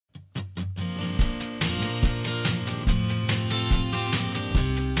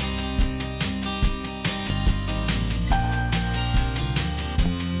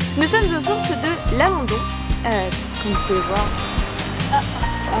sommes aux sources de l'Alandon, comme vous pouvez voir.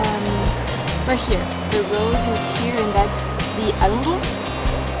 Right here, the road is here and that's the Alandon.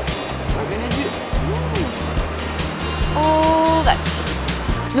 We're gonna do all that.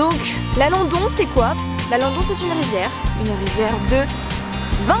 Donc l'Alandon c'est quoi? L'Alandon c'est une rivière de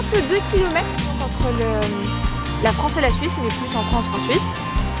 22 km entre la France et la Suisse, mais plus en France qu'en Suisse.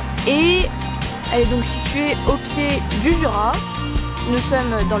 Et elle est donc située au pied du Jura. Nous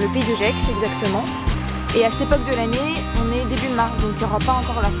sommes dans le pays de Gex exactement. Et à cette époque de l'année, on est début mars, donc il n'y aura pas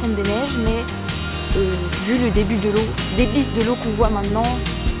encore la fonte des neiges, mais vu le débit de l'eau qu'on voit maintenant,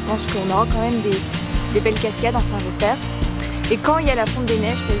 je pense qu'on aura quand même des belles cascades, enfin j'espère. Et quand il y a la fonte des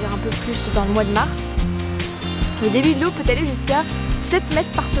neiges, c'est-à-dire un peu plus dans le mois de mars, le débit de l'eau peut aller jusqu'à 7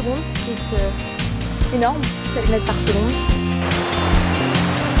 mètres par seconde, ce qui est énorme, 7 mètres par seconde.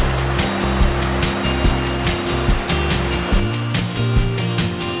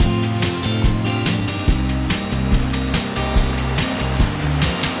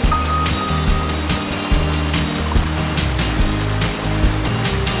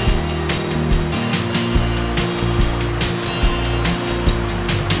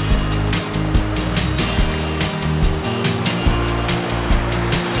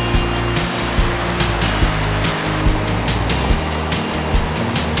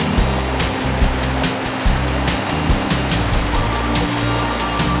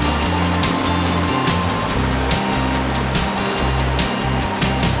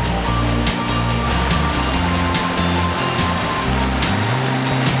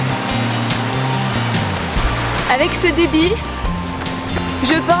 Avec ce débit,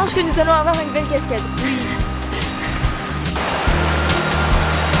 je pense que nous allons avoir une belle cascade. Oui.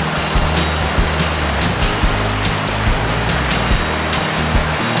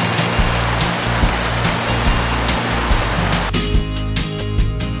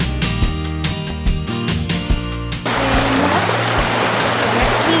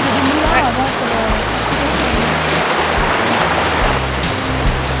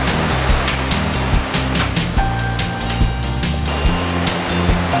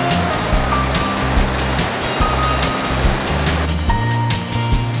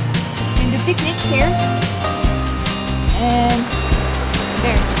 Picnic here and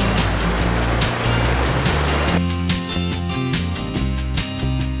there too.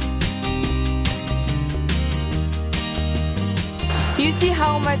 You see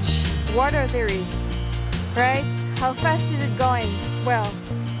how much water there is, right? How fast is it going? Well,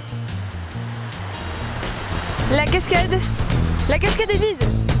 la cascade est vide,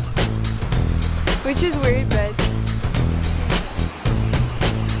 which is weird, but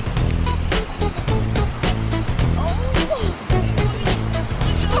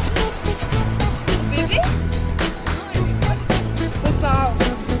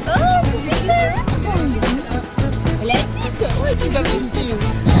c'est pas possible.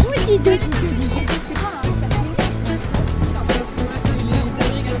 Oui, c'est quoi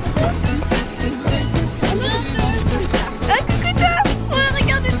ah, coucou toi. Ouais,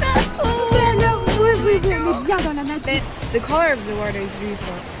 regardez ça. Oh, alors, oui, on est bien dans la nature. The color of the water is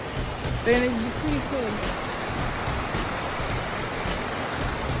beautiful. But it must be pretty cool.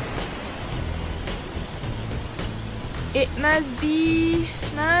 It must be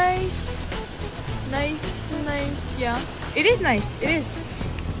nice. Nice, yeah. It is nice, it is.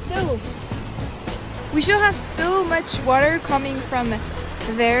 So, we should have so much water coming from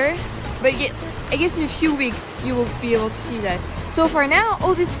there, but I guess in a few weeks you will be able to see that. So for now,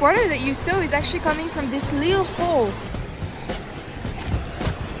 all this water that you saw is actually coming from this little hole.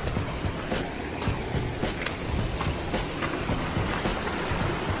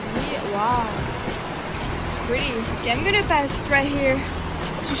 Yeah, wow, it's pretty. Okay, I'm gonna pass right here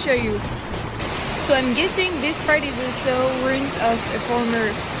to show you. So I'm guessing this part is also ruins of a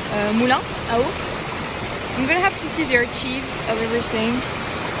former moulin à eau. I'm gonna have to see the archives of everything.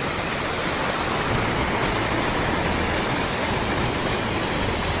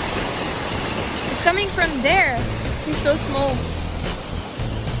 It's coming from there. It's so small.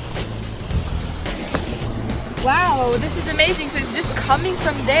 Wow, this is amazing. So it's just coming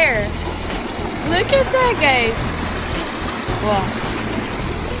from there. Look at that, guys. Wow.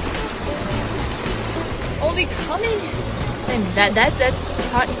 Only coming, and that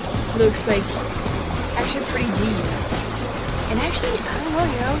spot looks like actually pretty deep. And actually, I don't know,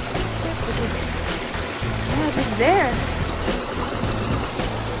 you know, it's just there.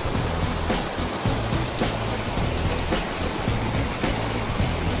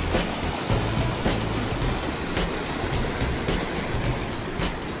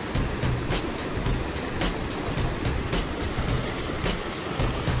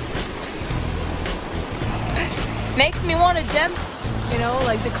 Makes me want to jump, you know,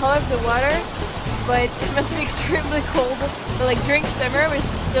 like the color of the water, but it must be extremely cold. But like during summer, it's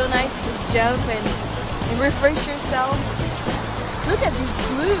so nice to just jump and refresh yourself. Look at this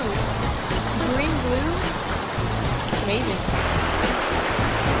blue, green blue. It's amazing.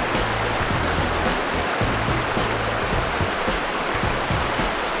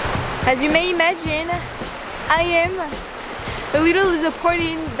 As you may imagine, I am a little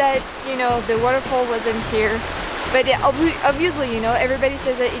disappointed that, you know, the waterfall wasn't here. But yeah, obviously, you know, everybody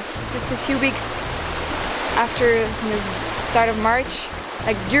says that it's just a few weeks after the start of March,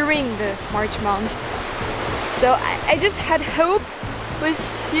 like during the March months. So I just had hope with,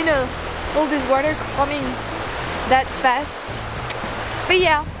 you know, all this water coming that fast. But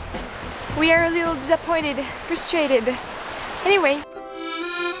yeah, we are a little disappointed, frustrated. Anyway.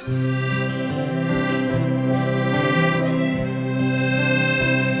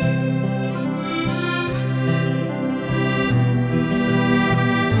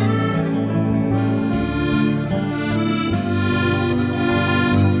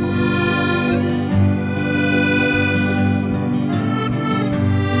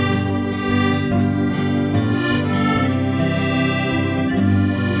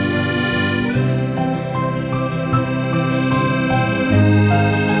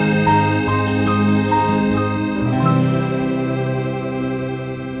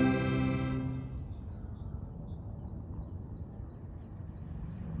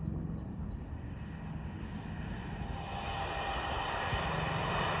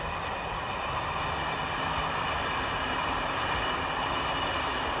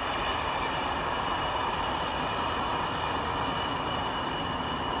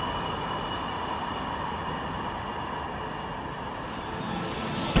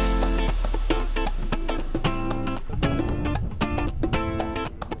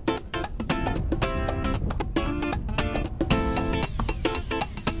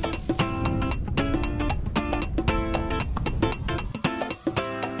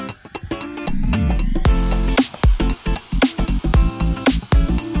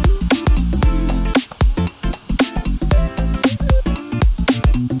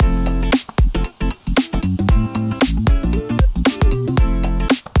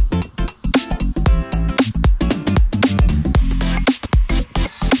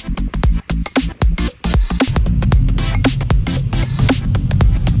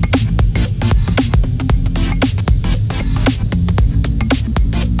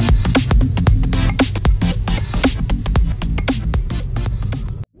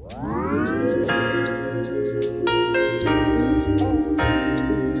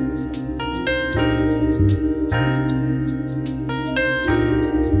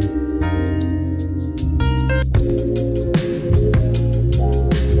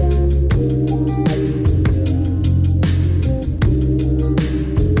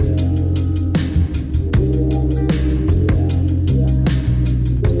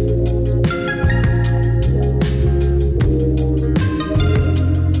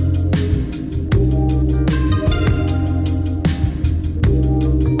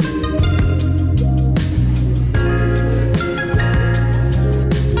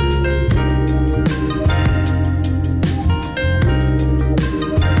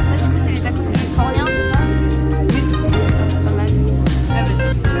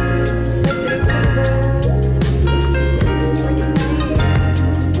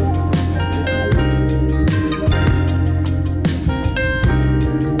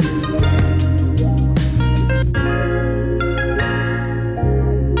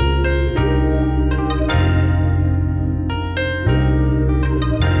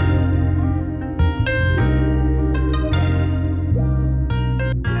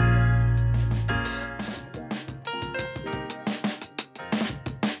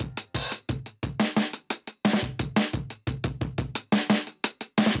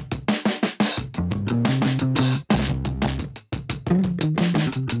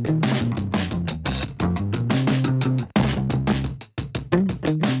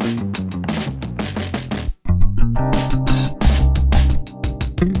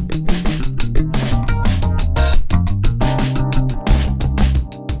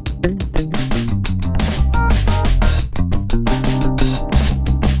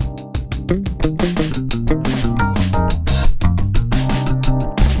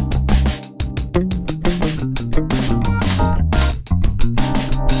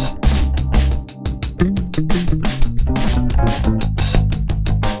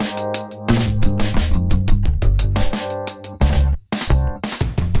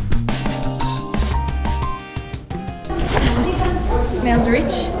 Smells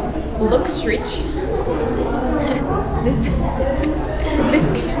rich, looks rich.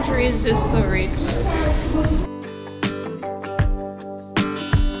 resist the reach.